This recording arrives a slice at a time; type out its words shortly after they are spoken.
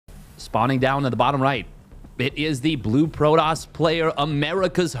spawning down at the bottom right. It is the blue Protoss player,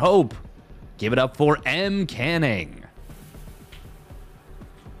 America's Hope. Give it up for MCanning.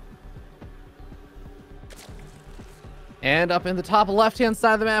 And up in the top left-hand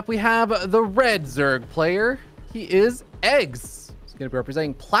side of the map, we have the red Zerg player. He is eGGz. He's going to be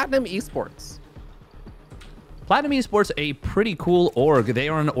representing Platinum Esports. Platinum Esports, a pretty cool org. They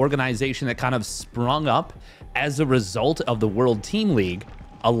are an organization that kind of sprung up as a result of the World Team League,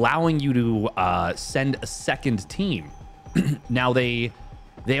 allowing you to send a second team. Now, they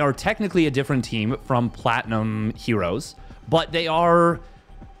are technically a different team from Platinum Heroes, but they are...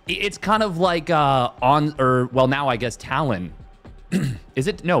 It's kind of like now I guess Talon. Is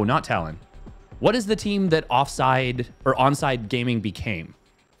it? No, not Talon. What is the team that Offside or Onside Gaming became?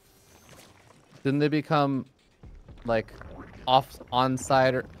 Didn't they become like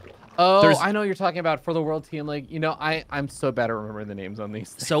onside or... Oh, I know what you're talking about for the World Team League. You know, I'm so bad at remembering the names on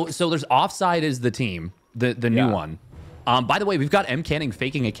these things. So there's Offside is the team, the new one. By the way, we've got MCanning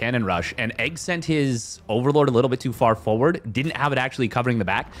faking a cannon rush, and eGGz sent his Overlord a little bit too far forward. Didn't have it actually covering the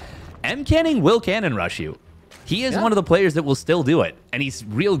back. MCanning will cannon rush you. He is one of the players that will still do it, and he's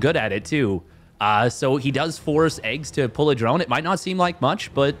real good at it too. So he does force eGGz to pull a drone. It might not seem like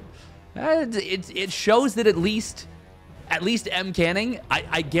much, but it shows that at least MCanning,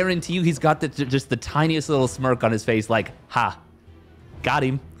 I guarantee you he's got just the tiniest little smirk on his face, like, ha, got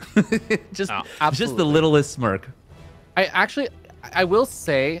him. just the littlest smirk. I will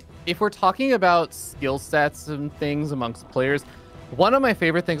say, if we're talking about skill sets and things amongst players, one of my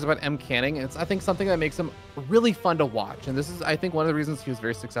favorite things about MCanning, and it's, I think, something that makes him really fun to watch. And this is, I think, one of the reasons he was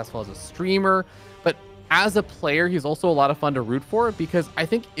very successful as a streamer. But as a player, he's also a lot of fun to root for, because I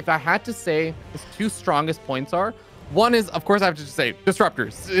think if I had to say his two strongest points are, one is, of course, I have to just say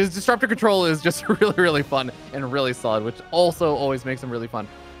disruptors. His disruptor control is just really, really fun and really solid, which also always makes him really fun.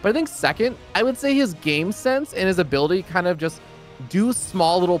 But I think second, I would say his game sense and his ability to kind of just do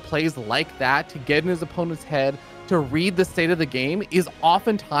small little plays like that to get in his opponent's head, to read the state of the game, is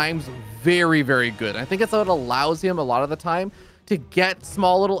oftentimes very, very good. I think it's what allows him a lot of the time to get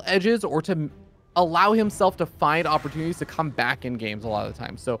small little edges, or to allow himself to find opportunities to come back in games a lot of the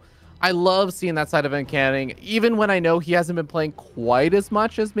time. So I love seeing that side of MCanning. Even when I know he hasn't been playing quite as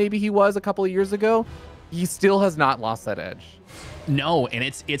much as maybe he was a couple of years ago, he still has not lost that edge. No, and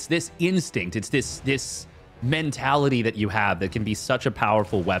it's this instinct, it's this mentality that you have that can be such a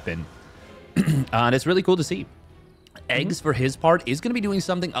powerful weapon. And it's really cool to see. eGGz, for his part, is going to be doing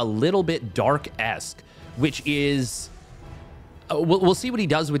something a little bit Dark-esque, which is... we'll see what he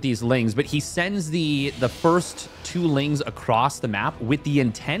does with these lings, but he sends the first two lings across the map with the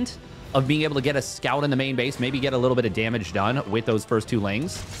intent of being able to get a scout in the main base, maybe get a little bit of damage done with those first two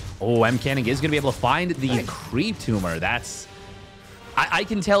lings. Oh, MCanning is going to be able to find the creep tumor. That's... I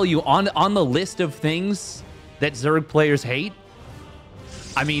can tell you, on the list of things that Zerg players hate,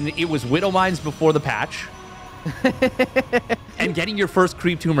 I mean, it was Widow Mines before the patch. And getting your first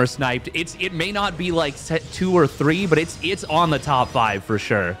creep tumor sniped, it may not be like set 2 or 3, but it's on the top 5 for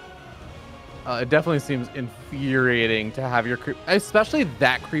sure. It definitely seems infuriating to have your creep, especially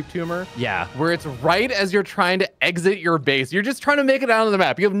that creep tumor. Yeah. Where it's right as you're trying to exit your base. You're just trying to make it out on the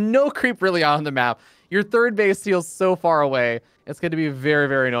map. You have no creep really out on the map. Your third base feels so far away. It's going to be very,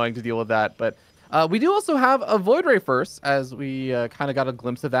 very annoying to deal with that. But we do also have a Void Ray first, as we kind of got a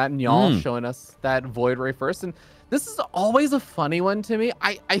glimpse of that, and y'all showing us that Void Ray first. And this is always a funny one to me.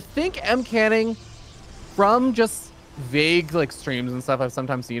 I think MCanning, from just vague like streams and stuff I've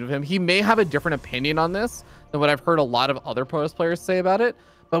sometimes seen of him, he may have a different opinion on this than what I've heard a lot of other Protoss players say about it.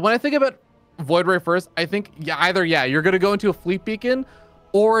 But when I think about Void Ray first, I think either you're going to go into a fleet beacon,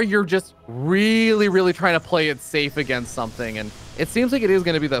 or you're just really, really trying to play it safe against something. And it seems like it is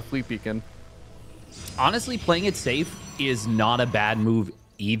going to be that fleet beacon. Honestly, playing it safe is not a bad move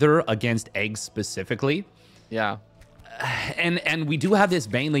either against eGGz specifically. Yeah. And we do have this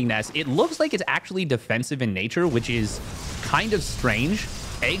Baneling Nest. It looks like it's actually defensive in nature, which is kind of strange.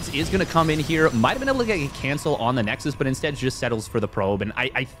 eGGz is going to come in here. Might have been able to get a cancel on the Nexus, but instead just settles for the probe. And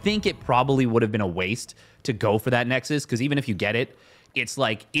I think it probably would have been a waste to go for that Nexus, because even if you get it, it's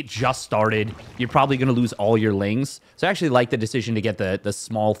like it just started. You're probably going to lose all your lings. So I actually like the decision to get the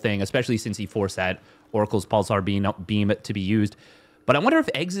small thing, especially since he forced that Oracle's Pulsar beam to be used. But I wonder if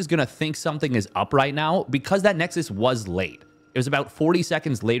eGGz is going to think something is up right now, because that Nexus was late. It was about 40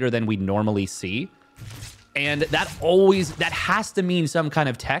 seconds later than we'd normally see. And that has to mean some kind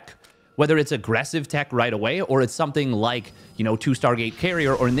of tech, whether it's aggressive tech right away, or it's something like, 2 Stargate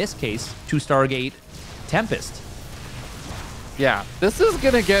Carrier, or in this case, 2 Stargate Tempest. Yeah, this is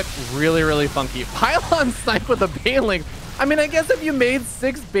going to get really, really funky. Pylon snipe with a Baneling. I mean, I guess if you made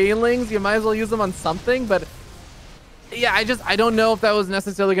 6 Banelings, you might as well use them on something, but yeah, I don't know if that was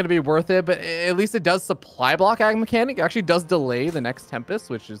necessarily going to be worth it, but at least it does supply block MCanning. It actually does delay the next Tempest,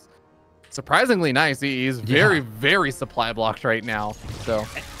 which is surprisingly nice. He's very supply blocked right now. So,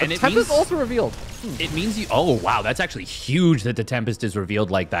 and Tempest also revealed. It means you. Oh wow, that's actually huge that the Tempest is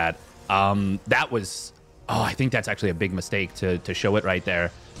revealed like that. That was. Oh, I think that's actually a big mistake to show it right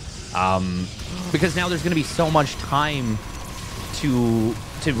there, because now there's going to be so much time to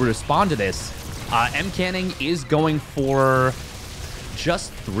respond to this. MCanning is going for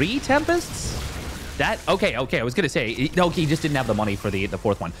just 3 Tempests. Okay. I was gonna say no. He just didn't have the money for the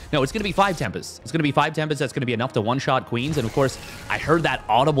 4th one. No, it's gonna be 5 Tempests. It's gonna be 5 Tempests. That's gonna be enough to one-shot Queens. And of course, I heard that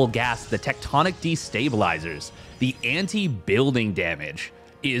audible gasp. The tectonic destabilizers, the anti-building damage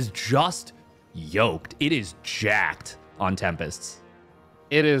is just yoked. It is jacked on Tempests.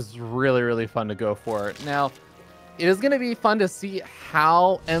 It is really fun to go for it now. It is going to be fun to see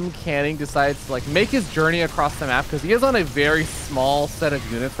how MCanning decides to like make his journey across the map, because he is on a very small set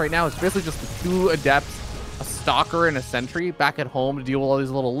of units right now. It's basically just the 2 Adepts, a Stalker, and a Sentry back at home to deal with all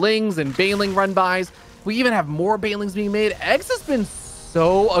these little Lings and Baneling run-bys. We even have more Banelings being made. eGGz has been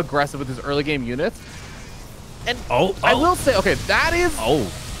so aggressive with his early game units. And I will say, okay, that is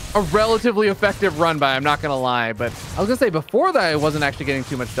a relatively effective run by, I'm not gonna lie, but I was gonna say before that it wasn't actually getting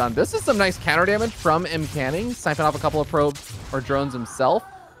too much done. This is some nice counter damage from MCanning, sniping off a couple of probes or drones himself.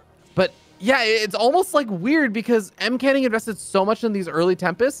 But yeah, it's almost like weird because MCanning invested so much in these early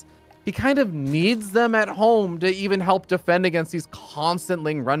Tempests, he kind of needs them at home to even help defend against these constant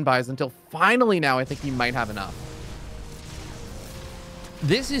Ling run-bys until finally now I think he might have enough.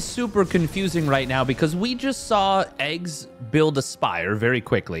 This is super confusing right now because we just saw eGGz build a Spire very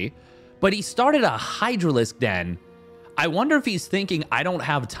quickly, but he started a Hydralisk Den. I wonder if he's thinking, I don't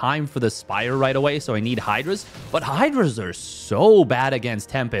have time for the Spire right away, so I need Hydras. But Hydras are so bad against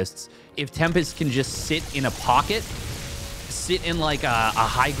Tempests. If Tempests can just sit in a pocket, sit in like a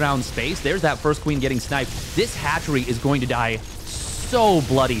high ground space, there's that first Queen getting sniped. This hatchery is going to die so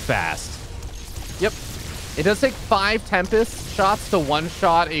bloody fast. Yep. It does take 5 Tempest shots to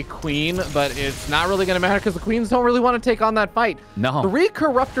one-shot a Queen, but it's not really going to matter because the Queens don't really want to take on that fight. No. 3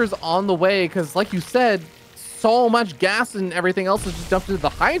 Corruptors on the way because, like you said, so much gas and everything else is just dumped into the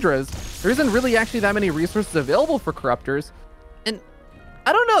Hydras. There isn't really actually that many resources available for Corruptors. And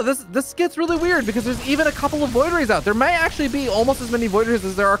I don't know, this gets really weird because there's even a couple of Void Rays out. There might actually be almost as many Void Rays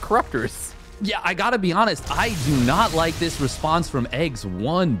as there are Corruptors. Yeah, I gotta be honest, I do not like this response from eGGz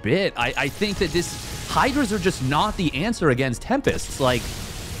one bit. I think that Hydras are just not the answer against Tempests. Like,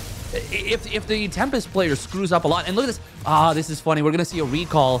 if the Tempest player screws up a lot, and look at this, this is funny, we're gonna see a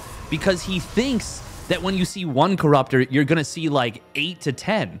recall because he thinks that when you see 1 Corruptor, you're gonna see like 8 to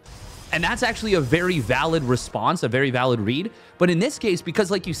 10. And that's actually a very valid response, a very valid read. But in this case, because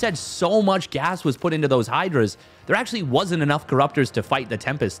like you said, so much gas was put into those Hydras, there actually wasn't enough Corruptors to fight the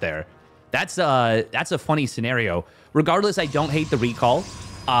Tempest there. That's a funny scenario. Regardless, I don't hate the recall.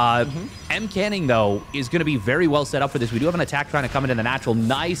 MCanning, though, is going to be very well set up for this. We do have an attack trying to come into the natural.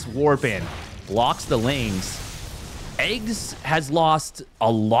 Nice warp in. Blocks the Lings. eGGz has lost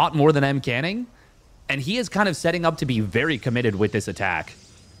a lot more than MCanning, and he is kind of setting up to be very committed with this attack.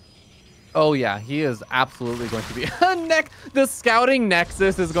 Oh, yeah, he is absolutely going to be. The scouting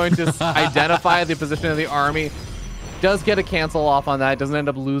nexus is going to identify the position of the army. Does get a cancel off on that. Doesn't end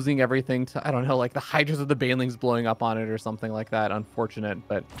up losing everything to, I don't know, like the Hydras of the Banelings blowing up on it or something like that. Unfortunate,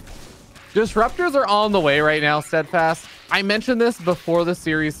 but Disruptors are on the way right now, Steadfast. I mentioned this before the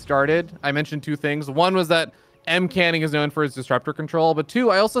series started. I mentioned 2 things. One was that MCanning is known for his Disruptor control, but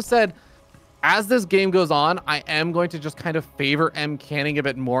 2, I also said, as this game goes on, I am going to just kind of favor MCanning a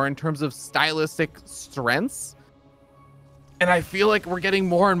bit more in terms of stylistic strengths. And I feel like we're getting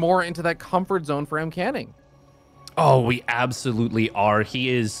more and more into that comfort zone for MCanning. Oh, we absolutely are. He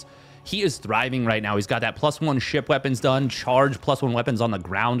is thriving right now. He's got that +1 ship weapons done, charge +1 weapons on the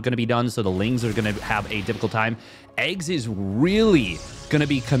ground going to be done, so the Lings are going to have a difficult time. eGGz is really going to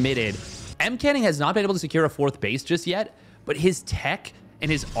be committed. MCanning has not been able to secure a 4th base just yet, but his tech and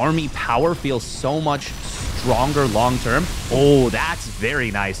his army power feels so much stronger long-term. Oh, that's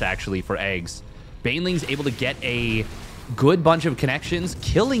very nice, actually, for eGGz. Baneling's able to get a good bunch of connections,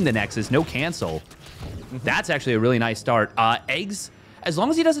 killing the Nexus, no cancel. That's actually a really nice start. eGGz, as long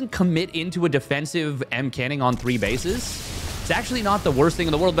as he doesn't commit into a defensive MCanning on 3 bases, it's actually not the worst thing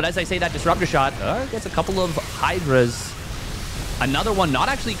in the world. But as I say, that Disruptor shot gets a couple of Hydras. Another one not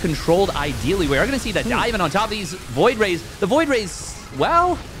actually controlled ideally. We are going to see that dive in on top of these Void Rays. The Void Rays,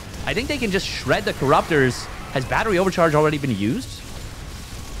 well, I think they can just shred the Corruptors. Has Battery Overcharge already been used?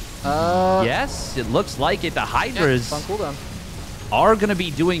 Yes, it looks like it. The Hydras are going to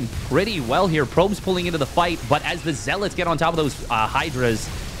be doing pretty well here. Probes pulling into the fight, but as the Zealots get on top of those Hydras,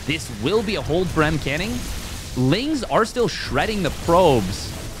 this will be a hold for MCanning. Lings are still shredding the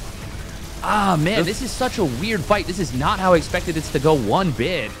Probes. Ah, man, this is such a weird fight. This is not how I expected it to go one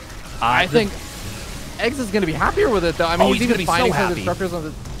bit. I think eGGz is going to be happier with it, though. I mean, he's even finding some of the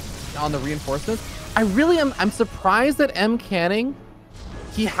disruptors on the reinforcements. I really am. I'm surprised that MCanning,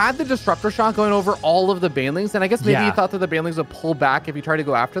 he had the disruptor shot going over all of the Banelings, and I guess maybe he thought that the Banelings would pull back if he tried to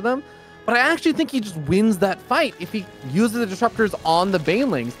go after them. But I actually think he just wins that fight if he uses the disruptors on the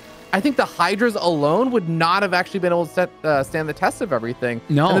Banelings. I think the Hydras alone would not have actually been able to stand the test of everything.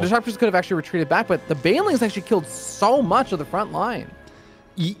 No. And the disruptors could have actually retreated back, but the Banelings actually killed so much of the front line.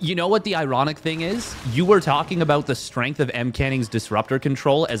 You know what the ironic thing is? You were talking about the strength of MCanning's disruptor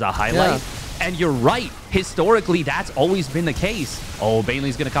control as a highlight, and you're right. Historically, that's always been the case. Oh,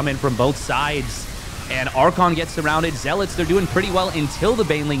 Baneling's going to come in from both sides, and Archon gets surrounded. Zealots, they're doing pretty well until the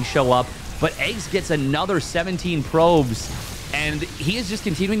Banelings show up, but eGGz gets another 17 probes, and he is just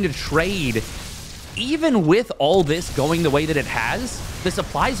continuing to trade. Even with all this going the way that it has, the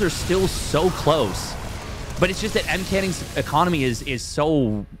supplies are still so close. But it's just that MCanning's economy is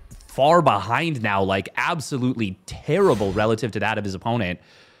so far behind now, like absolutely terrible relative to that of his opponent.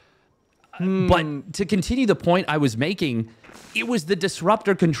 But to continue the point I was making, it was the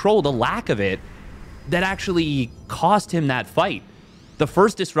disruptor control, the lack of it, that actually cost him that fight. The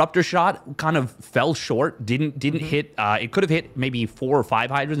first disruptor shot kind of fell short, didn't hit. It could have hit maybe 4 or 5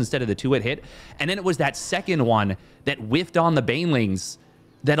 Hydras instead of the 2 it hit. And then it was that second one that whiffed on the Banelings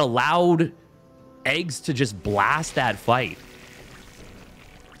that allowed eGGz to just blast that fight.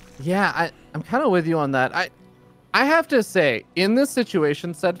 Yeah, I'm kind of with you on that. I have to say, in this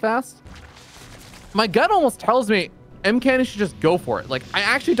situation, Steadfast, my gut almost tells me MCanning should just go for it. Like, I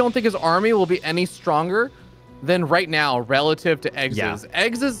actually don't think his army will be any stronger than right now relative to eGGz's.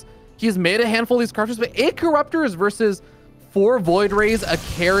 eGGz he's made a handful of these corruptors, but 8 corruptors versus 4 Void Rays, a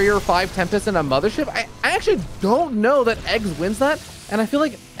carrier, 5 Tempests, and a mothership. I actually don't know that eGGz wins that. And I feel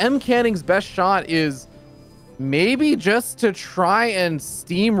like MCanning's best shot is maybe just to try and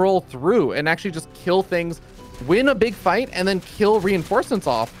steamroll through and actually just kill things, win a big fight, and then kill reinforcements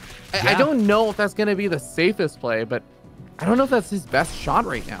off. I don't know if that's going to be the safest play, but I don't know if that's his best shot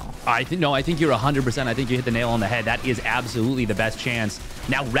right now. I think you're 100%. I think you hit the nail on the head. That is absolutely the best chance.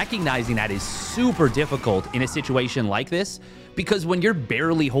 Now, recognizing that is super difficult in a situation like this, because when you're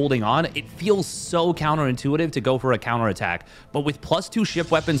barely holding on, it feels so counterintuitive to go for a counterattack. But with +2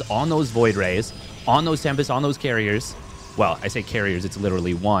 ship weapons on those Void Rays, on those Tempests, on those carriers, well, I say carriers, it's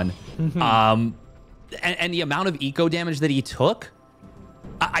literally 1. And the amount of eco damage that he took,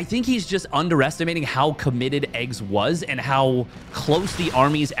 I think he's just underestimating how committed eGGz was and how close the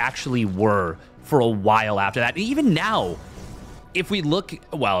armies actually were for a while after that. And even now, if we look,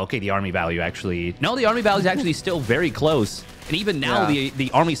 well, okay, the army value actually, no, the army value is actually still very close. And even now, the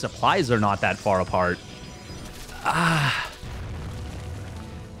army supplies are not that far apart.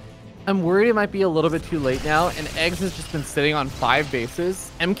 I'm worried it might be a little bit too late now, and eGGz has just been sitting on 5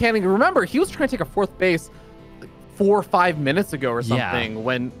 bases. MCanning, remember, he was trying to take a 4th base 4 or 5 minutes ago or something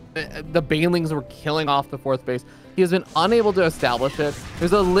when the Banelings were killing off the 4th base. He has been unable to establish it.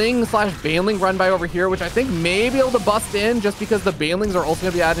 There's a Ling/Baneling run by over here, which I think may be able to bust in just because the Banelings are also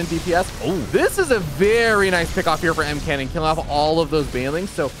going to be added in DPS. Oh, this is a very nice pick off here for MCanning, killing off all of those Banelings.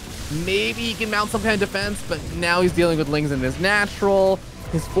 So maybe he can mount some kind of defense, but now he's dealing with Lings in his natural.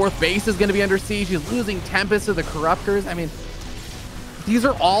 His 4th base is going to be under siege. He's losing Tempest to the Corruptors. I mean, these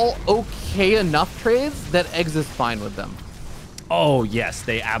are all okay enough trades that eGGz is fine with them. Oh, yes,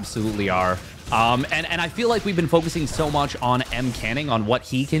 they absolutely are. And I feel like we've been focusing so much on MCanning, on what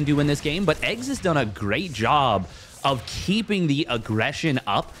he can do in this game, but eGGz has done a great job of keeping the aggression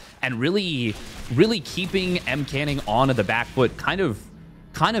up and really keeping MCanning on the back foot, kind of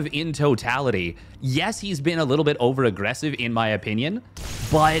in totality. Yes, he's been a little bit over-aggressive, in my opinion,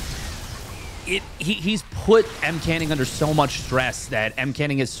 but he's put MCanning under so much stress that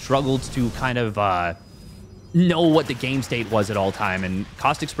MCanning has struggled to kind of know what the game state was at all time. And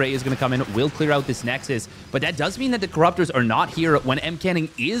Caustic Spray is going to come in, will clear out this Nexus, but that does mean that the Corruptors are not here when MCanning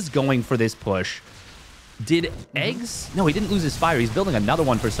is going for this push. Did eGGz? No, he didn't lose his fire. He's building another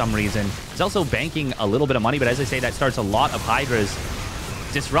one for some reason. He's also banking a little bit of money, but as I say, that starts a lot of Hydras.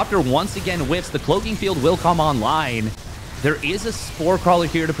 Disruptor once again whiffs. The Cloaking Field will come online. There is a Spore Crawler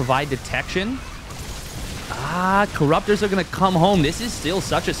here to provide detection. Corruptors are going to come home. This is still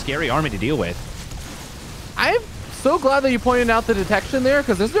such a scary army to deal with. I'm so glad that you pointed out the detection there,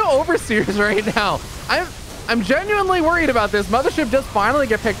 because there's no Overseers right now. I'm I'm genuinely worried about this. Mothership does finally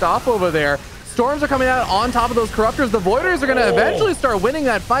get picked off over there. Storms are coming out on top of those Corruptors. The Voiders are going to eventually start winning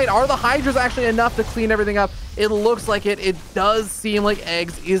that fight. Are the Hydras actually enough to clean everything up? It looks like it. It does seem like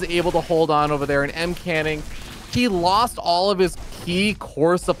eGGz is able to hold on over there. And MCanning, he lost all of his key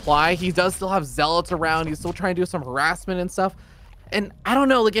core supply. He does still have Zealots around. He's still trying to do some harassment and stuff. And I don't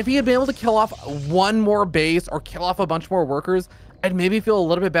know, like if he had been able to kill off one more base or kill off a bunch more workers, I'd maybe feel a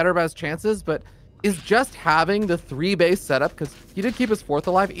little bit better about his chances. But is just having the 3 base setup, because he did keep his 4th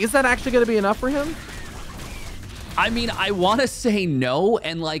alive, is that actually going to be enough for him? I mean, I want to say no,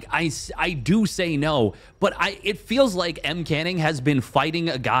 and like I do say no, but it feels like MCanning has been fighting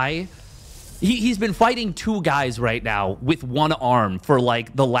a guy. He's been fighting 2 guys right now with 1 arm for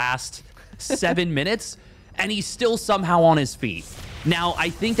like the last 7 minutes, and he's still somehow on his feet. Now, I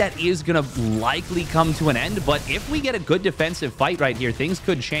think that is going to likely come to an end, but if we get a good defensive fight right here, things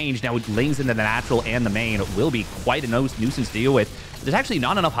could change. Now, with lanes into the natural and the main, it will be quite a nuisance to deal with. There's actually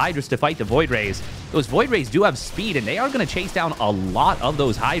not enough Hydras to fight the Void Rays. Those Void Rays do have speed, and they are going to chase down a lot of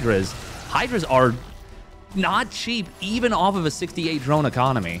those Hydras. Hydras are not cheap, even off of a 68 drone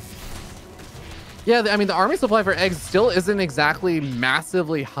economy. Yeah, I mean, the army supply for eGGz still isn't exactly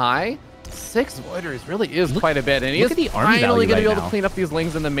massively high. 6 Voiders really is quite a bit, and he is finally going to be able to clean up these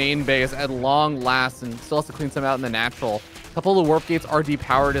Lings in the main base at long last, and still has to clean some out in the natural. A couple of the warp gates are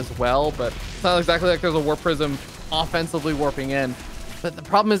depowered as well, but it's not exactly like there's a warp prism offensively warping in. But the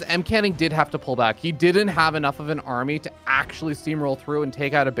problem is MCanning did have to pull back. He didn't have enough of an army to actually steamroll through and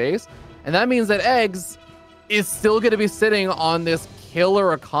take out a base, and that means that eGGz is still going to be sitting on this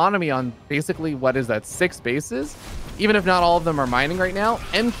killer economy on basically, what is that, 6 bases? Even if not all of them are mining right now,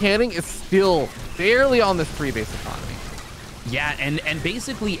 MCanning is still barely on this 3 base economy. Yeah, and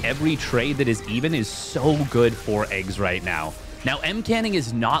basically every trade that is even is so good for eGGz right now. Now, MCanning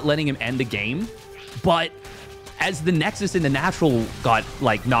is not letting him end the game, but as the Nexus in the natural got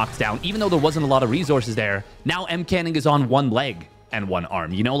like knocked down, even though there wasn't a lot of resources there, now MCanning is on 1 leg and 1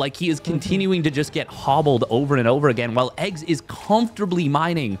 arm. You know, like he is continuing to just get hobbled over and over again, while eGGz is comfortably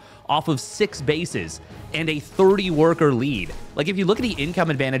mining off of 6 bases and a 30 worker lead. Like if you look at the income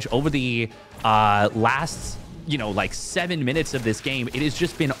advantage over the last, you know, like 7 minutes of this game, it has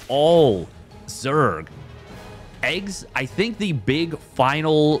just been all Zerg. eGGz, I think the big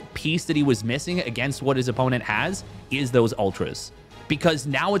final piece that he was missing against what his opponent has is those ultras, because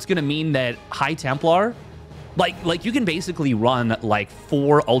now it's going to mean that High Templar, like you can basically run like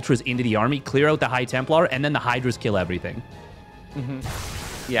 4 ultras into the army, clear out the High Templar, and then the Hydras kill everything.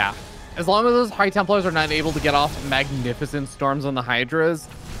 Yeah, as long as those High Templars are not able to get off magnificent storms on the Hydras,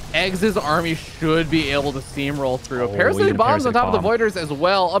 eGGz's army should be able to steamroll through. Parasitic bombs on top of the Voiders as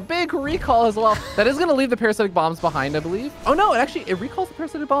well. A big recall as well. That is going to leave the parasitic bombs behind, I believe. Oh no, it recalls the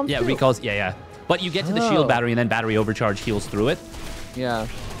parasitic bombs too. It recalls, yeah. But you get to the shield battery, and then battery overcharge heals through it. Yeah.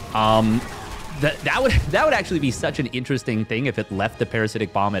 That would actually be such an interesting thing if it left the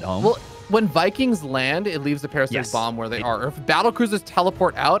parasitic bomb at home. Well, when Vikings land, it leaves the parasitic bomb where they are. Or if battle cruisers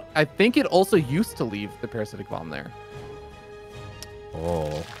teleport out, I think it also used to leave the parasitic bomb there.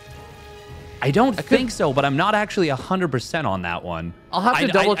 Oh. I don't think so, but I'm not actually 100% on that one. I'll have to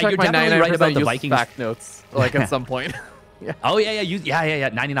double check my 99% right about the Vikings fact notes, like at some point. Yeah. Oh yeah.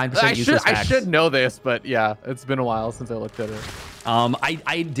 99% useless facts. I should know this, but yeah, it's been a while since I looked at it.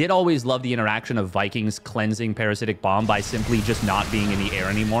 I did always love the interaction of Vikings cleansing parasitic bomb by simply just not being in the air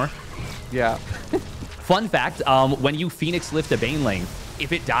anymore. Yeah. Fun fact, when you Phoenix lift a Baneling,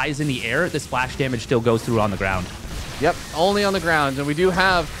 if it dies in the air, the splash damage still goes through on the ground. Yep, only on the ground. And we do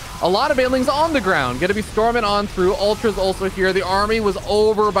have a lot of Banelings on the ground. Going to be storming on through. Ultra's also here. The army was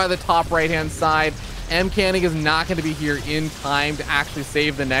over by the top right-hand side. MCanning is not going to be here in time to actually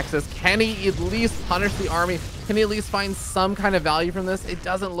save the Nexus. Can he at least punish the army? Can he at least find some kind of value from this? It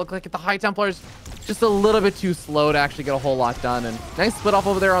doesn't look like it. The High Templars just a little bit too slow to actually get a whole lot done. And nice split off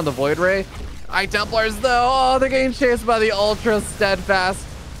over there on the Void Ray. High Templars, though, oh, they're getting chased by the Ultra Steadfast.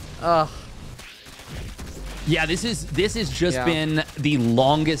 Ugh. Yeah, this has just been the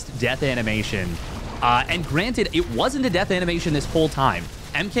longest death animation. And granted, it wasn't a death animation this whole time.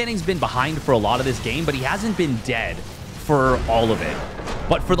 MCanning's been behind for a lot of this game, but he hasn't been dead for all of it.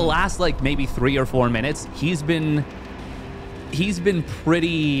 But for the last, like, maybe 3 or 4 minutes, he's been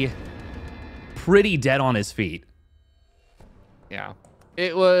pretty dead on his feet. Yeah.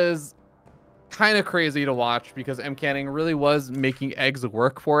 It was kind of crazy to watch because MCanning really was making eGGz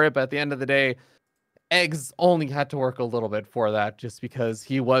work for it, but at the end of the day, eGGz only had to work a little bit for that just because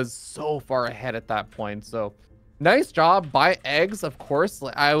he was so far ahead at that point. So nice job by eGGz, of course.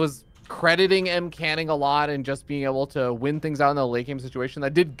 I was crediting MCanning a lot and just being able to win things out in the late game situation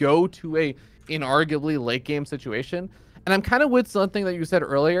that did go to a inarguably late game situation. And I'm kind of with something that you said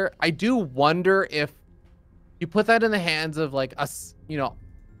earlier. I do wonder if you put that in the hands of like us, you know,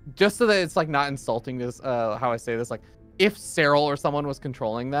 just so that it's like not insulting this, how I say this, like if Cyril or someone was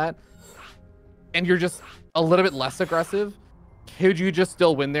controlling that and you're just a little bit less aggressive, could you just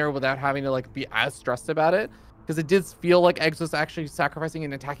still win there without having to like be as stressed about it? Because it did feel like eGGz was actually sacrificing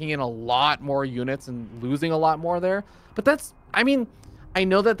and attacking in a lot more units and losing a lot more there. But that's, I mean, I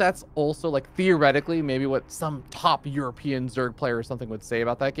know that that's also like theoretically maybe what some top European Zerg player or something would say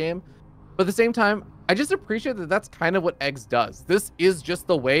about that game. But at the same time, I just appreciate that that's kind of what eGGz does. This is just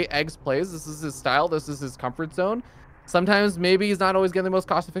the way eGGz plays. This is his style. This is his comfort zone. Sometimes maybe he's not always getting the most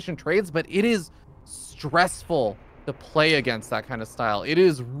cost-efficient trades, but it is stressful to play against that kind of style. It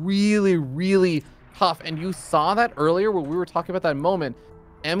is really, really tough. And you saw that earlier when we were talking about that moment.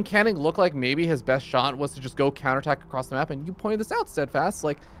 MCanning looked like maybe his best shot was to just go counterattack across the map. And you pointed this out, Steadfast.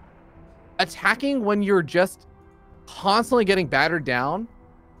 Like, attacking when you're just constantly getting battered down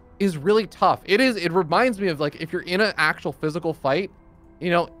is really tough. It reminds me of like if you're in an actual physical fight, you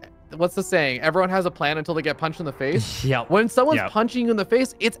know, what's the saying? Everyone has a plan until they get punched in the face. Yeah. When someone's punching you in the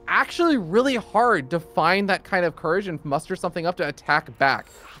face, it's actually really hard to find that kind of courage and muster something up to attack back.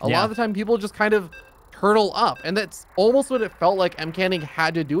 A lot of the time, people just kind of turtle up, and that's almost what it felt like MCanning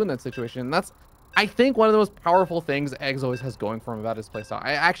had to do in that situation. And that's, I think, one of the most powerful things eGGz always has going for him about his playstyle.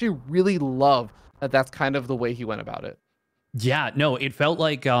 I actually really love that that's kind of the way he went about it. Yeah, no, it felt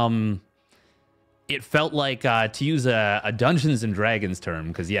like to use a Dungeons and Dragons term,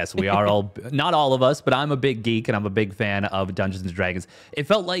 because yes, we are all, not all of us, but I'm a big geek and I'm a big fan of Dungeons and Dragons. It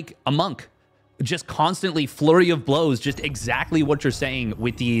felt like a monk, just constantly flurry of blows, just exactly what you're saying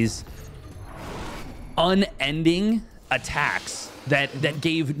with these unending attacks that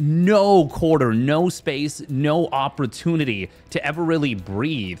gave no quarter, no space, no opportunity to ever really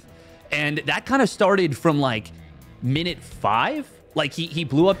breathe. And that kind of started from like minute 5. Like he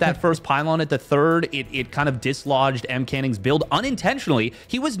blew up that first pylon at the 3rd. It kind of dislodged MCanning's build unintentionally.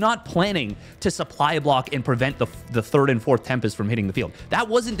 He was not planning to supply block and prevent the 3rd and 4th Tempest from hitting the field. That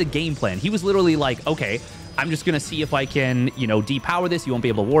wasn't the game plan. He was literally like, okay, I'm just going to see if I can, you know, depower this. You won't be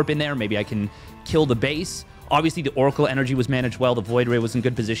able to warp in there. Maybe I can kill the base. Obviously, the Oracle energy was managed well. The Void Ray was in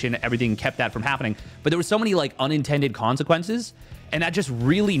good position. Everything kept that from happening. But there were so many like unintended consequences. And that just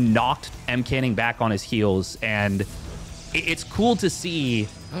really knocked MCanning back on his heels. And it's cool to see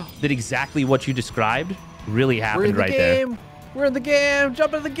that exactly what you described really happened right there. We're in the game.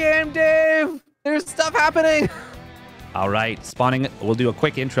 Jump in the game, Dave. There's stuff happening. All right, spawning. We'll do a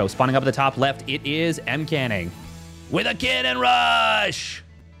quick intro. Spawning up at the top left, it is MCanning with a cannon rush.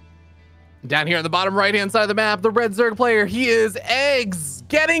 Down here on the bottom right-hand side of the map, the red Zerg player, he is eGGz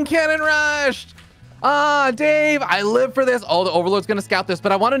getting cannon rushed. Dave, I live for this. Oh, the Overlord's going to scout this,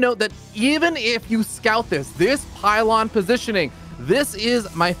 but I want to note that even if you scout this pylon positioning, this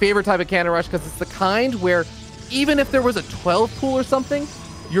is my favorite type of cannon rush because it's the kind where even if there was a 12 pool or something,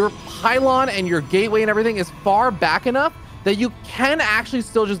 your pylon and your gateway and everything is far back enough that you can actually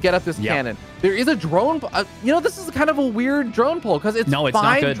still just get up this cannon. There is a drone. You know, this is kind of a weird drone pull because it's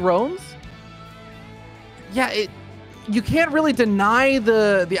 5 drones. Yeah, you can't really deny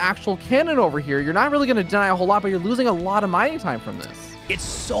the actual cannon over here. You're not really going to deny a whole lot, but you're losing a lot of mining time from this. It's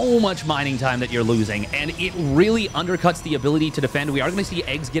so much mining time that you're losing, and it really undercuts the ability to defend. We are going to see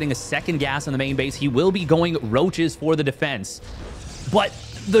eGGz getting a second gas on the main base. He will be going roaches for the defense. But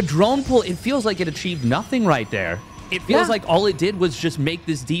the drone pull, it feels like it achieved nothing right there. It feels like all it did was just make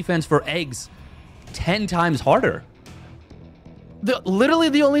this defense for eGGz 10 times harder. Literally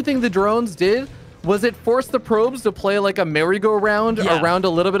the only thing the drones did was it forced the probes to play like a merry-go-round around a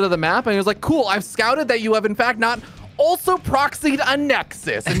little bit of the map. And it was like, cool, I've scouted that you have, in fact, not also proxied a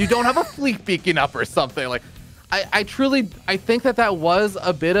Nexus and you don't have a fleet beacon up or something. Like, I think that was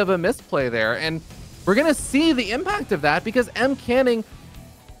a bit of a misplay there. And we're going to see the impact of that because MCanning,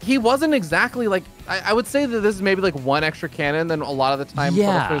 he wasn't exactly like, I would say that this is maybe like one extra cannon than a lot of the time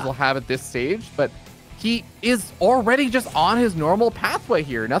other players will have at this stage. But he is already just on his normal pathway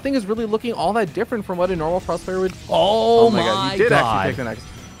here. Nothing is really looking all that different from what a normal Frost player would. Oh my god, he did actually take the next.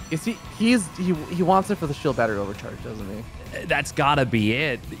 Is he wants it for the shield battery overcharge, doesn't he? That's gotta be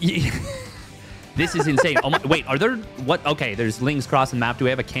it. This is insane. Oh my, wait, are there what? Okay, there's Lings crossing the map. Do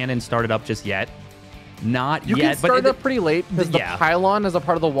we have a cannon started up just yet? Not yet. You can start up pretty late because the pylon as a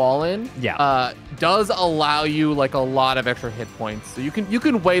part of the wall in does allow you like a lot of extra hit points. So you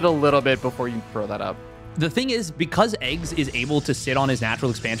can wait a little bit before you throw that up. the thing is, because eGGz is able to sit on his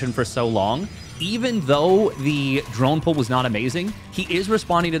natural expansion for so long, even though the drone pull was not amazing, he is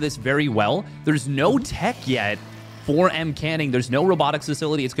responding to this very well. There's no tech yet for MCanning. There's no robotics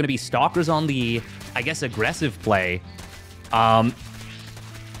facility. It's going to be Stalkers on the, I guess, aggressive play.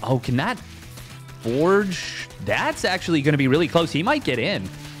 Oh, can that forge? That's actually going to be really close. He might get in.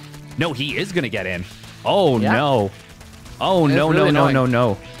 No, he is going to get in. Oh, yeah. No. Oh, no, really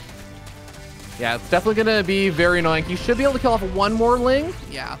no. Yeah, it's definitely going to be very annoying. He should be able to kill off one more Ling.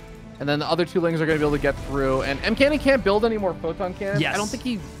 Yeah. And then the other two Lings are going to be able to get through. And MCanning can't build any more photon cannons. Yes. I don't think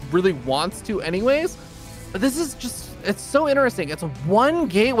he really wants to anyways. But this is just, it's so interesting. It's one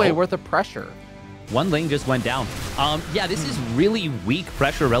gateway worth of pressure. One Ling just went down. Yeah, this is really weak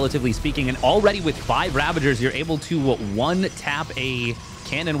pressure, relatively speaking. And already with 5 Ravagers, you're able to one-tap a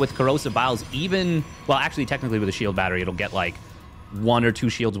cannon with Corrosive Biles. Even, well, actually, technically with a shield battery, it'll get like 1 or 2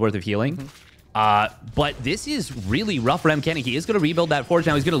 shields worth of healing. But this is really rough for MCanning. He is going to rebuild that forge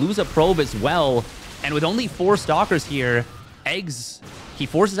now. He's going to lose a probe as well. And with only 4 Stalkers here, eGGz, he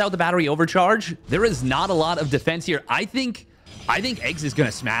forces out the battery overcharge. There is not a lot of defense here. I think eGGz is going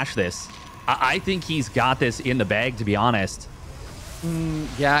to smash this. I think he's got this in the bag, to be honest.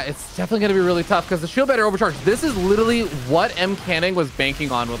 Yeah, it's definitely going to be really tough because the shield battery overcharge, this is literally what MCanning was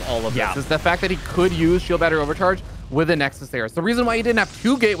banking on with all of this. Is the fact that he could use shield battery overcharge with a Nexus there. It's the reason why he didn't have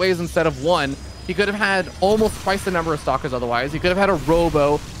 2 gateways instead of 1. He could have had almost twice the number of Stalkers otherwise. He could have had a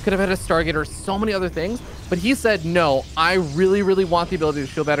Robo, could have had a Stargater, so many other things. But he said, no, I really, really want the ability to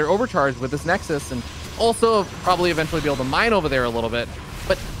shield battery overcharge with this Nexus and also probably eventually be able to mine over there a little bit.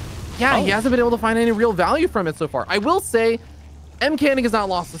 But yeah, he hasn't been able to find any real value from it so far. I will say, MCanning has not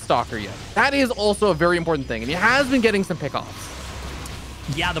lost a Stalker yet. That is also a very important thing. And he has been getting some pickoffs.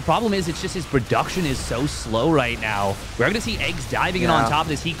 Yeah, the problem is it's just his production is so slow right now. We're going to see eGGz diving in on top of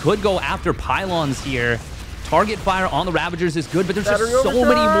this. He could go after pylons here. Target fire on the Ravagers is good, but there's just so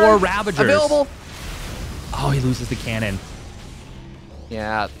many more Ravagers. Available. Oh, he loses the cannon.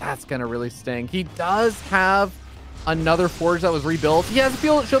 Yeah, that's going to really sting. He does have another forge that was rebuilt. He has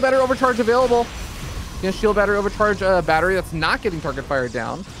a shield battery overcharge available. He has shield battery overcharge battery that's not getting target fire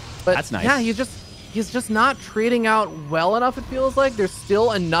down. But that's nice. Yeah, he's just not trading out well enough, it feels like. There's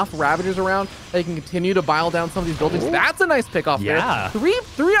still enough Ravagers around that he can continue to bile down some of these buildings. That's a nice pick off there. Three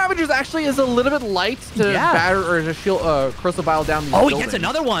Ravagers actually is a little bit light to batter or to shield Corrosive Bile down these buildings. He gets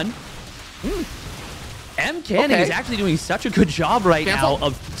another one. MCanning is actually doing such a good job right now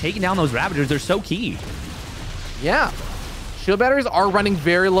of taking down those Ravagers. They're so key. Yeah. Shield batteries are running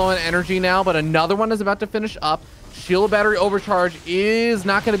very low on energy now, but another one is about to finish up. Shield battery overcharge is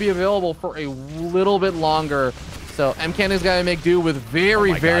not going to be available for a little bit longer. So MCanning's got to make do with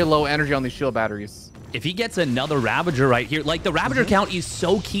very low energy on these shield batteries. If he gets another Ravager right here, like the Ravager count is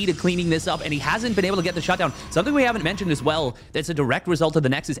so key to cleaning this up, and he hasn't been able to get the shutdown. Something we haven't mentioned as well, that's a direct result of the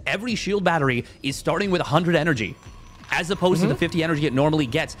Nexus. Every shield battery is starting with 100 energy, as opposed to the 50 energy it normally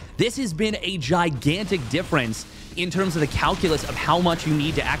gets. This has been a gigantic difference in terms of the calculus of how much you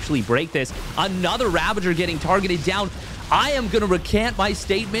need to actually break this. Another Ravager getting targeted down. I am going to recant my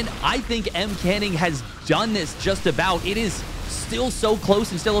statement. I think MCanning has done this just about. It is still so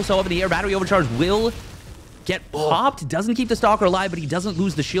close and still so up in the air. Battery overcharge will get popped. Doesn't keep the Stalker alive, but he doesn't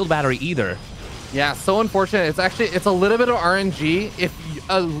lose the shield battery either. Yeah, so unfortunate. It's a little bit of RNG.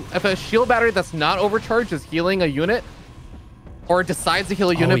 If a shield battery that's not overcharged is healing a unit, or decides to heal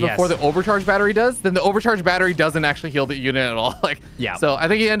a unit before the overcharge battery does, then the overcharge battery doesn't actually heal the unit at all. So I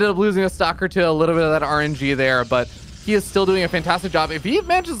think he ended up losing a Stalker to a little bit of that RNG there, but he is still doing a fantastic job. If he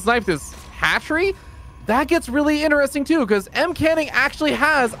manages to snipe this hatchery, that gets really interesting too, because MCanning actually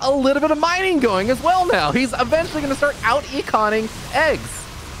has a little bit of mining going as well now. He's eventually going to start out-econing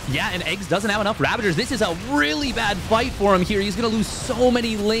eGGz. Yeah, and eGGz doesn't have enough Ravagers. This is a really bad fight for him here. He's going to lose so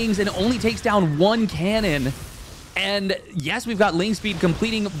many Lings and only takes down 1 cannon. And yes, we've got Ling speed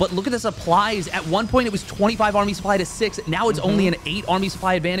completing, but look at the supplies. At one point, it was 25 army supply to 6. Now it's only an 8 army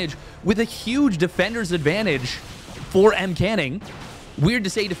supply advantage with a huge defender's advantage for MCanning. Weird to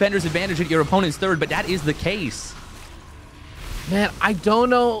say defender's advantage at your opponent's third, but that is the case. Man, I don't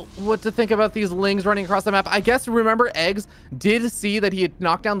know what to think about these Lings running across the map. I guess, remember, eGGz did see that he had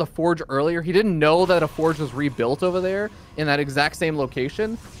knocked down the forge earlier. He didn't know that a forge was rebuilt over there in that exact same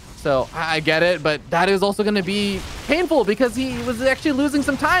location. So I get it, but that is also going to be painful because he was actually losing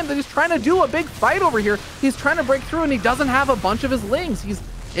some time. That he's trying to do a big fight over here. He's trying to break through, and he doesn't have a bunch of his Lings. He's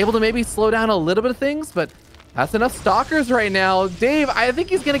able to maybe slow down a little bit of things, but that's enough Stalkers right now. Dave, I think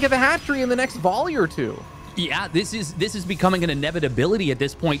he's going to get the hatchery in the next volley or two. Yeah, this is becoming an inevitability at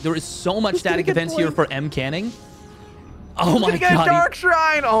this point. There is so much static defense here for MCanning. Oh my god. Dark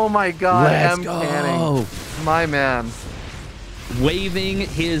Shrine. Oh my god. Let's MCanning. My man. Waving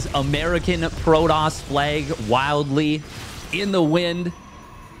his American Protoss flag wildly in the wind.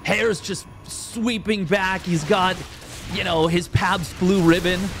 Hair's just sweeping back. He's got, you know, his Pabst Blue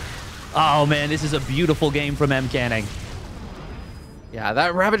Ribbon. Oh man, this is a beautiful game from MCanning. Yeah,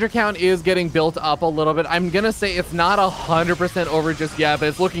 that Ravager count is getting built up a little bit. I'm going to say it's not 100% over just yet, but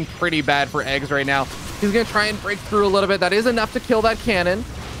it's looking pretty bad for eGGz right now. He's going to try and break through a little bit. That is enough to kill that cannon.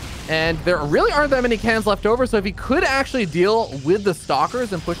 And there really aren't that many cannons left over, so if he could actually deal with the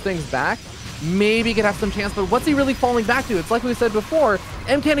Stalkers and push things back, maybe he could have some chance. But what's he really falling back to? It's like we said before,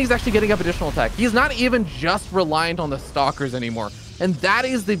 MCanning is actually getting up additional tech. He's not even just reliant on the Stalkers anymore. And that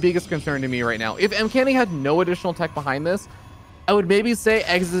is the biggest concern to me right now. If MCanning had no additional tech behind this, I would maybe say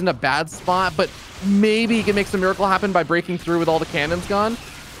eGGz is in a bad spot, but maybe he can make some miracle happen by breaking through with all the cannons gone.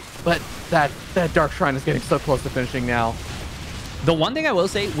 But that Dark Shrine is getting so close to finishing now. The one thing I will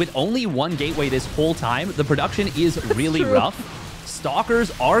say, with only one gateway this whole time, the production is really rough.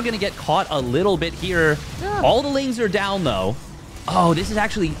 Stalkers are going to get caught a little bit here. Yeah. All the lanes are down, though. Oh, this is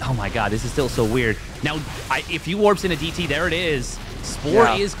actually... Oh, my God. This is still so weird. Now, if he warps in a DT, there it is. Spore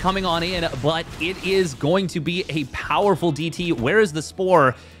is coming on in, but it is going to be a powerful DT. Where is the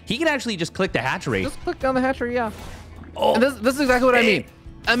Spore? He can actually just click the hatchery. Just click down the hatchery, yeah. Oh, and this is exactly what I mean.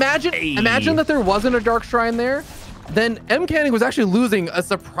 Imagine that there wasn't a Dark Shrine there. Then MCanning was actually losing a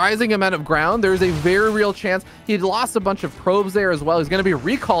surprising amount of ground. There's a very real chance he'd lost a bunch of probes there as well. He's going to be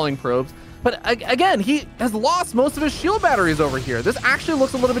recalling probes. But again, he has lost most of his shield batteries over here. This actually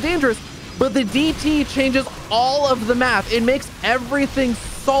looks a little bit dangerous. But the DT changes all of the math. It makes everything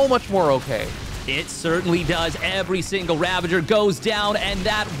so much more okay. It certainly does. Every single Ravager goes down, and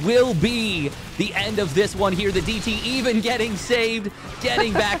that will be the end of this one here. The DT even getting saved,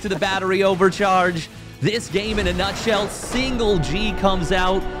 getting back to the battery overcharge. This game in a nutshell, single G comes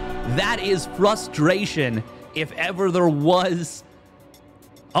out. That is frustration, if ever there was.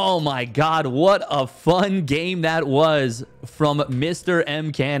 Oh my God, what a fun game that was from Mr.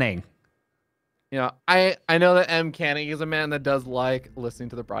 MCanning. You know, I know that MCanning is a man that does like listening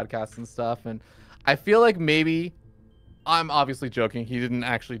to the broadcasts and stuff, and I feel like maybe, I'm obviously joking, he didn't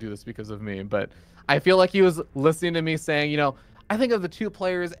actually do this because of me, but I feel like he was listening to me saying, you know, I think of the two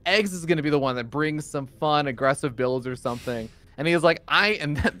players, eGGz is going to be the one that brings some fun, aggressive builds or something. And he was like,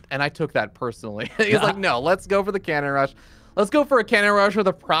 and I took that personally. He's like, no, let's go for the cannon rush. Let's go for a cannon rush with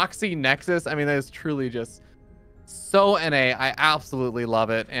a proxy Nexus. I mean, that is truly just so NA. I absolutely love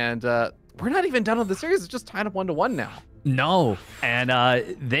it. And we're not even done with the series. It's just tied up 1-1 now. No, and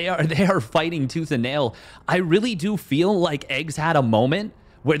they are fighting tooth and nail. I really do feel like eGGz had a moment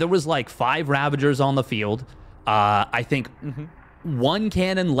where there was like 5 Ravagers on the field. I think 1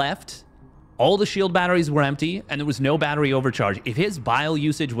 cannon left. All the shield batteries were empty, and there was no battery overcharge. If his bile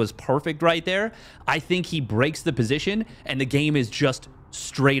usage was perfect right there, I think he breaks the position, and the game is just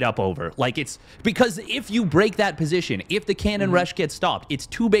straight up over. Like, it's because if you break that position, if the cannon rush gets stopped, it's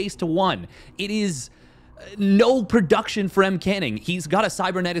 2 base to 1. It is no production for MCanning. He's got a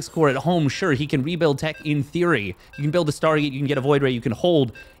cybernetics core at home. Sure, he can rebuild tech in theory. You can build a Stargate, you can get a Void Ray, you can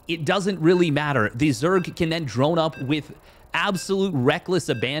hold. It doesn't really matter. The Zerg can then drone up with absolute reckless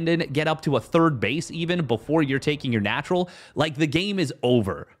abandon, get up to a 3rd base even before you're taking your natural. Like, the game is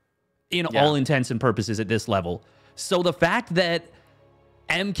over in all intents and purposes at this level. So the fact that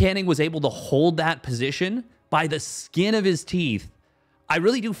MCanning was able to hold that position by the skin of his teeth, I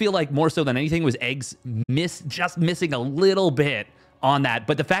really do feel like more so than anything was eGGz just missing a little bit on that.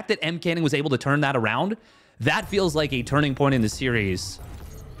 But the fact that MCanning was able to turn that around, that feels like a turning point in the series.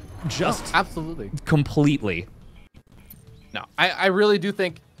 Just absolutely. Completely. No, I really do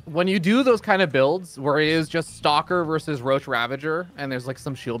think when you do those kind of builds where it is just Stalker versus Roach Ravager and there's like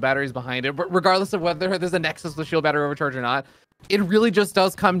some shield batteries behind it, but regardless of whether there's a Nexus with shield battery overcharge or not, it really just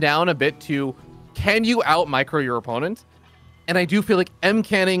does come down a bit to, can you out micro your opponent? And I do feel like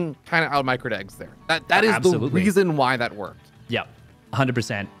MCanning kind of out microed eGGz there. That is the reason why that worked. Yep,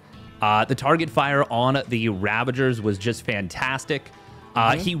 100%. The target fire on the Ravagers was just fantastic.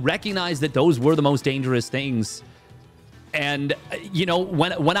 He recognized that those were the most dangerous things. And, you know,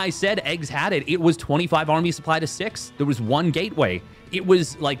 when I said eGGz had it, it was 25 army supply to 6. There was 1 gateway. It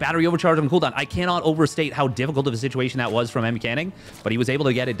was like battery overcharge on cooldown. I cannot overstate how difficult of a situation that was from MCanning, but he was able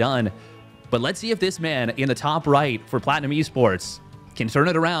to get it done. But let's see if this man in the top right for Platinum Esports can turn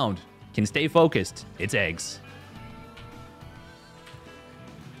it around, can stay focused. It's eGGz.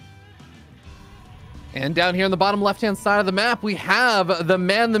 And down here on the bottom left-hand side of the map, we have the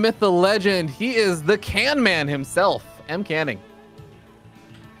man, the myth, the legend. He is the can man himself, MCanning,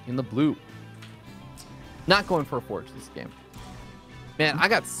 in the blue. Not going for a Forge this game. Man, I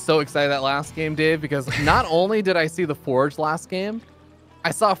got so excited that last game, Dave, because not only did I see the Forge last game, I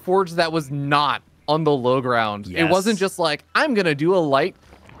saw a Forge that was not on the low ground. Yes. It wasn't just like, I'm going to do a light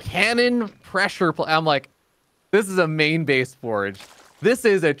cannon pressure play. I'm like, this is a main base Forge. This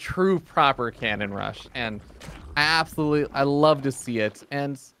is a true proper cannon rush. And I love to see it.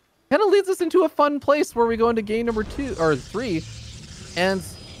 And kind of leads us into a fun place where we go into game number 2 or 3. And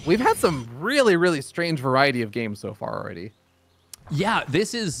we've had some really, really strange variety of games so far already. Yeah,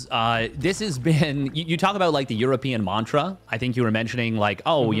 this has been, you talk about like the European mantra. I think you were mentioning like,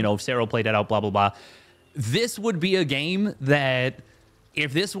 oh, you know, Cero played it out, blah, blah, blah. This would be a game that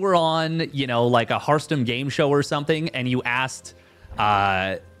if this were on, you know, like a Hearthstone game show or something, and you asked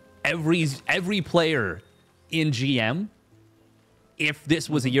every player in GM if this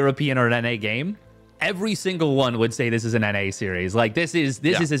was a European or an NA game, every single one would say this is an NA series. Like this is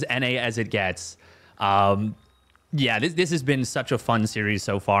as NA as it gets. Yeah, this has been such a fun series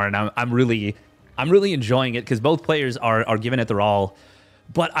so far, and I'm really enjoying it because both players are giving it their all.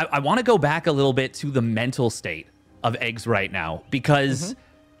 But I want to go back a little bit to the mental state of eGGz right now, because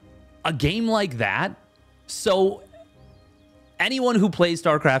a game like that, so anyone who plays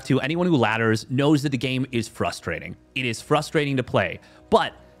StarCraft 2, anyone who ladders, knows that the game is frustrating. It is frustrating to play,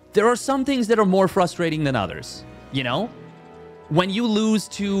 but there are some things that are more frustrating than others. You know, when you lose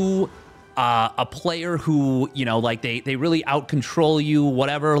to a player who, you know, like they really out control you,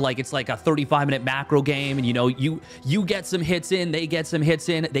 whatever, like it's like a 35-minute macro game, and you know, you get some hits in, they get some hits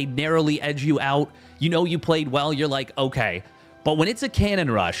in, they narrowly edge you out, you know, you played well, you're like, okay. But when it's a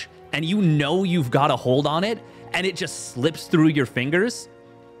cannon rush and you know you've got a hold on it and it just slips through your fingers,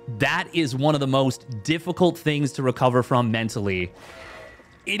 that is one of the most difficult things to recover from mentally.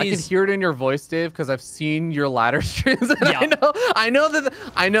 I can hear it in your voice, Dave, because I've seen your ladder streams, and I know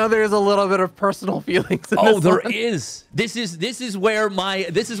there's a little bit of personal feelings. In this one. Is. This is where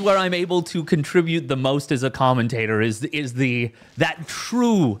I'm able to contribute the most as a commentator. Is that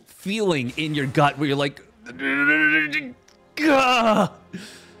true feeling in your gut where you're like, I'm not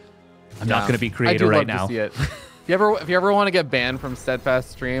going to be creative right now. To see it. If you ever want to get banned from Steadfast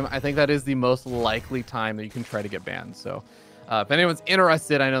stream, I think that is the most likely time that you can try to get banned. So. If anyone's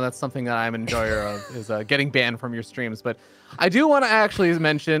interested, I know that's something that I'm an enjoyer of, is getting banned from your streams. But I do want to actually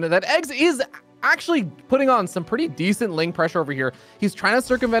mention that eGGz is actually putting on some pretty decent Ling pressure over here. He's trying to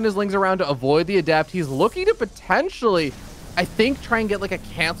circumvent his Lings around to avoid the Adept. He's looking to potentially, I think, try and get like a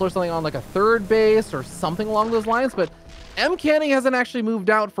cancel or something on like a third base or something along those lines. But MCanning hasn't actually moved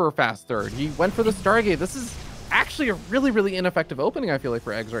out for a fast third. He went for the Stargate. This is actually a really, really ineffective opening, I feel like,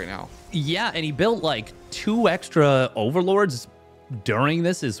 for eGGz right now. Yeah, and he built like 2 extra Overlords during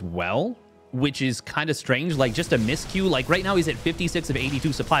this as well, which is kind of strange. Like just a miscue. Like right now he's at 56 of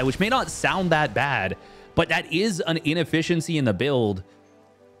 82 supply, which may not sound that bad, but that is an inefficiency in the build.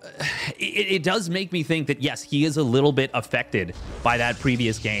 It does make me think that, yes, he is a little bit affected by that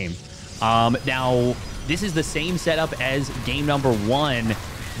previous game. Now, this is the same setup as game number 1,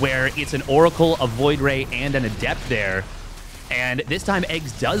 where it's an Oracle, a Void Ray, and an Adept there. And this time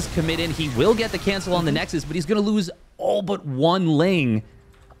eGGz does commit in. He will get the cancel on the Nexus, but he's going to lose all but 1 Ling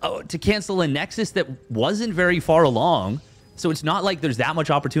to cancel a Nexus that wasn't very far along. So it's not like there's that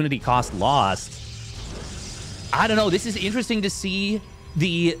much opportunity cost lost. I don't know. This is interesting to see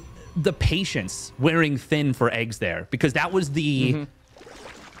the patience wearing thin for eGGz there, because that was the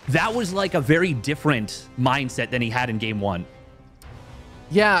that was like a very different mindset than he had in game 1.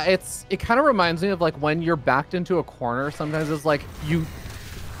 Yeah, it kind of reminds me of like when you're backed into a corner. Sometimes it's like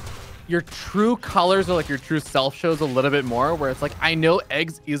your true colors or like your true self shows a little bit more, where it's like, I know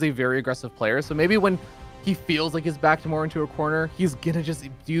eGGz is a very aggressive player, so maybe when he feels like he's backed more into a corner, he's gonna just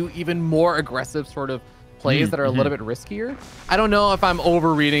do even more aggressive sort of plays that are a little bit riskier. I don't know if I'm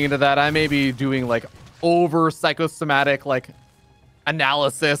overreading into that. I may be doing like over psychosomatic like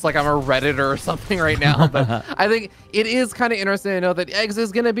analysis, like I'm a Redditor or something right now, but I think it is kind of interesting to know that eGGz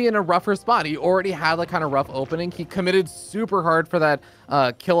is going to be in a rougher spot. He already had like kind of rough opening. He committed super hard for that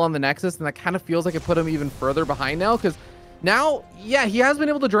kill on the Nexus, and that kind of feels like it put him even further behind now, because now, yeah, he has been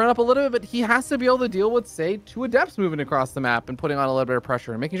able to drone up a little bit, but he has to be able to deal with, say, 2 Adepts moving across the map and putting on a little bit of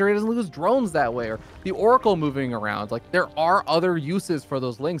pressure and making sure he doesn't lose drones that way, or the Oracle moving around. Like, there are other uses for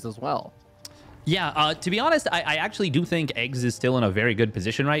those Lings as well. Yeah, to be honest, I actually do think eGGz is still in a very good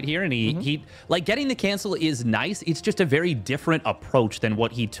position right here, and he like getting the cancel is nice. It's just a very different approach than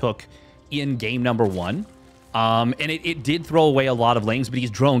what he took in game number 1. And it did throw away a lot of Lings, but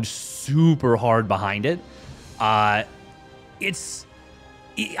he's droned super hard behind it. It's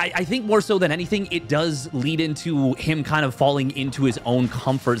I think more so than anything, it does lead into him kind of falling into his own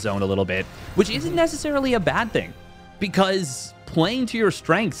comfort zone a little bit, which isn't necessarily a bad thing, because playing to your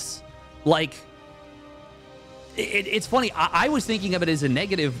strengths, like, it's funny. I was thinking of it as a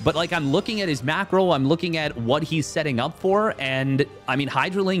negative, but like I'm looking at his macro, I'm looking at what he's setting up for, and I mean,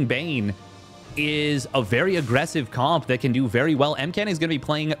 Hydraling Bane is a very aggressive comp that can do very well. MCanning is going to be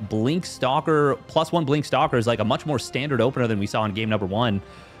playing Blink Stalker. +1 Blink Stalker is like a much more standard opener than we saw in game number 1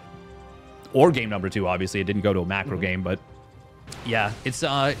 or game number 2. Obviously, it didn't go to a macro game, but yeah, it's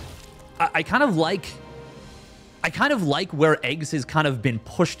I kind of like where eGGz has kind of been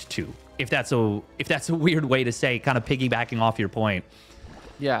pushed to. If that's a weird way to say, kind of piggybacking off your point.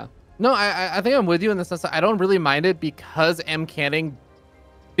 Yeah. No, I think I'm with you in the sense that I don't really mind it because MCanning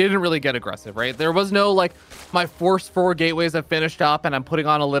didn't really get aggressive, right? There was no like my Force 4 gateways have finished up and I'm putting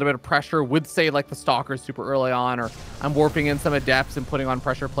on a little bit of pressure with say like the Stalker super early on, or I'm warping in some Adepts and putting on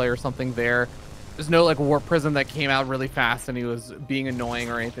pressure play or something there. There's no like Warp Prism that came out really fast and he was being annoying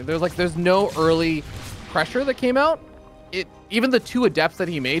or anything. There's no early pressure that came out. Even the 2 Adepts that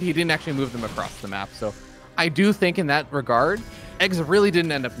he made, he didn't actually move them across the map. So I do think in that regard, eGGz really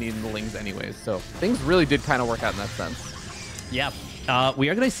didn't end up needing the Lings anyways. So things really did kind of work out in that sense. Yeah. We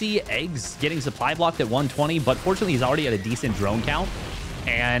are going to see eGGz getting supply blocked at 120, but fortunately he's already at a decent drone count.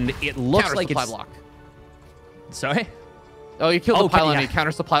 And it looks Counter like supply it's... block. Sorry? Oh, you killed the pylon yeah. and he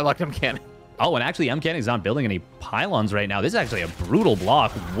counter supply blocked MCanning. Oh, and actually MCanning's not building any pylons right now. This is actually a brutal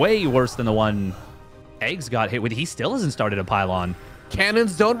block. Way worse than the one eGGz got hit with. He still hasn't started a pylon.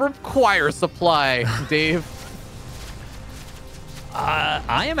 Cannons don't require supply, Dave.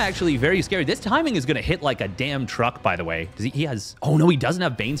 I am actually very scared. This timing is going to hit like a damn truck, by the way. He has... Oh, no, he doesn't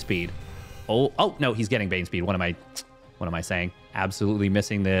have Bane speed. Oh, no, he's getting Bane speed. What am I saying? Absolutely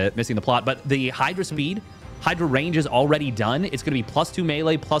missing the plot. But the Hydra speed, Hydra range is already done. It's going to be +2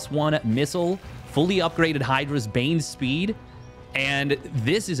 melee, +1 missile, fully upgraded Hydra's Bane speed. And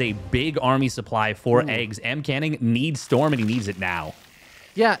this is a big army supply for eGGz. MCanning needs Storm, and he needs it now.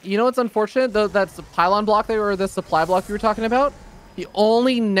 Yeah, you know what's unfortunate? That's the pylon block there, or the supply block you were talking about. He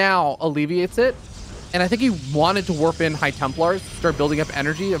only now alleviates it. And I think he wanted to warp in High Templars, start building up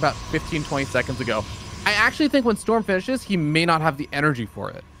energy about 15, 20 seconds ago. I actually think when Storm finishes, he may not have the energy for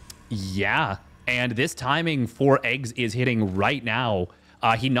it. Yeah, and this timing for eGGz is hitting right now.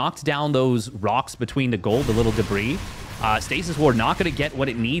 He knocked down those rocks between the gold, the little debris. Stasis Ward not going to get what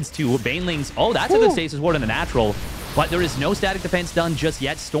it needs to. Banelings, oh, that's a good Stasis Ward in the natural. But there is no static defense done just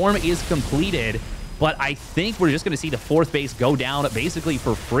yet. Storm is completed. But I think we're just going to see the 4th base go down basically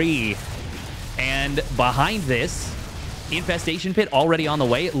for free. And behind this, Infestation Pit already on the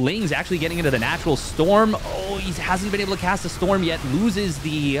way. Ling's actually getting into the natural. Storm, oh, he hasn't been able to cast a Storm yet. Loses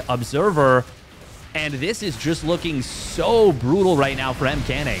the Observer. And this is just looking so brutal right now for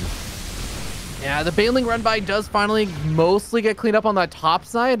MCanning. Yeah, the Baneling run by does finally mostly get cleaned up on that top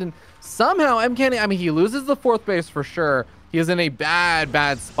side. And somehow MCanning, I mean, he loses the 4th base for sure. He is in a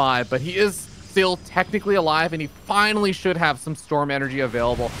bad spot, but he is still technically alive, and he finally should have some Storm energy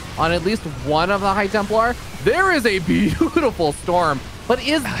available on at least one of the High Templar. There is a beautiful Storm, but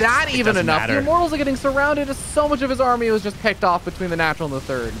is that even enough? The Immortals are getting surrounded as so much of his army was just picked off between the natural and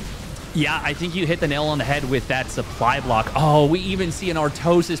the 3rd. Yeah, I think you hit the nail on the head with that supply block. Oh, we even see an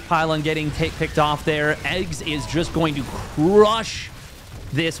Artosis pylon getting picked off there. eGGz is just going to crush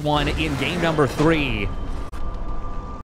this one in game number 3.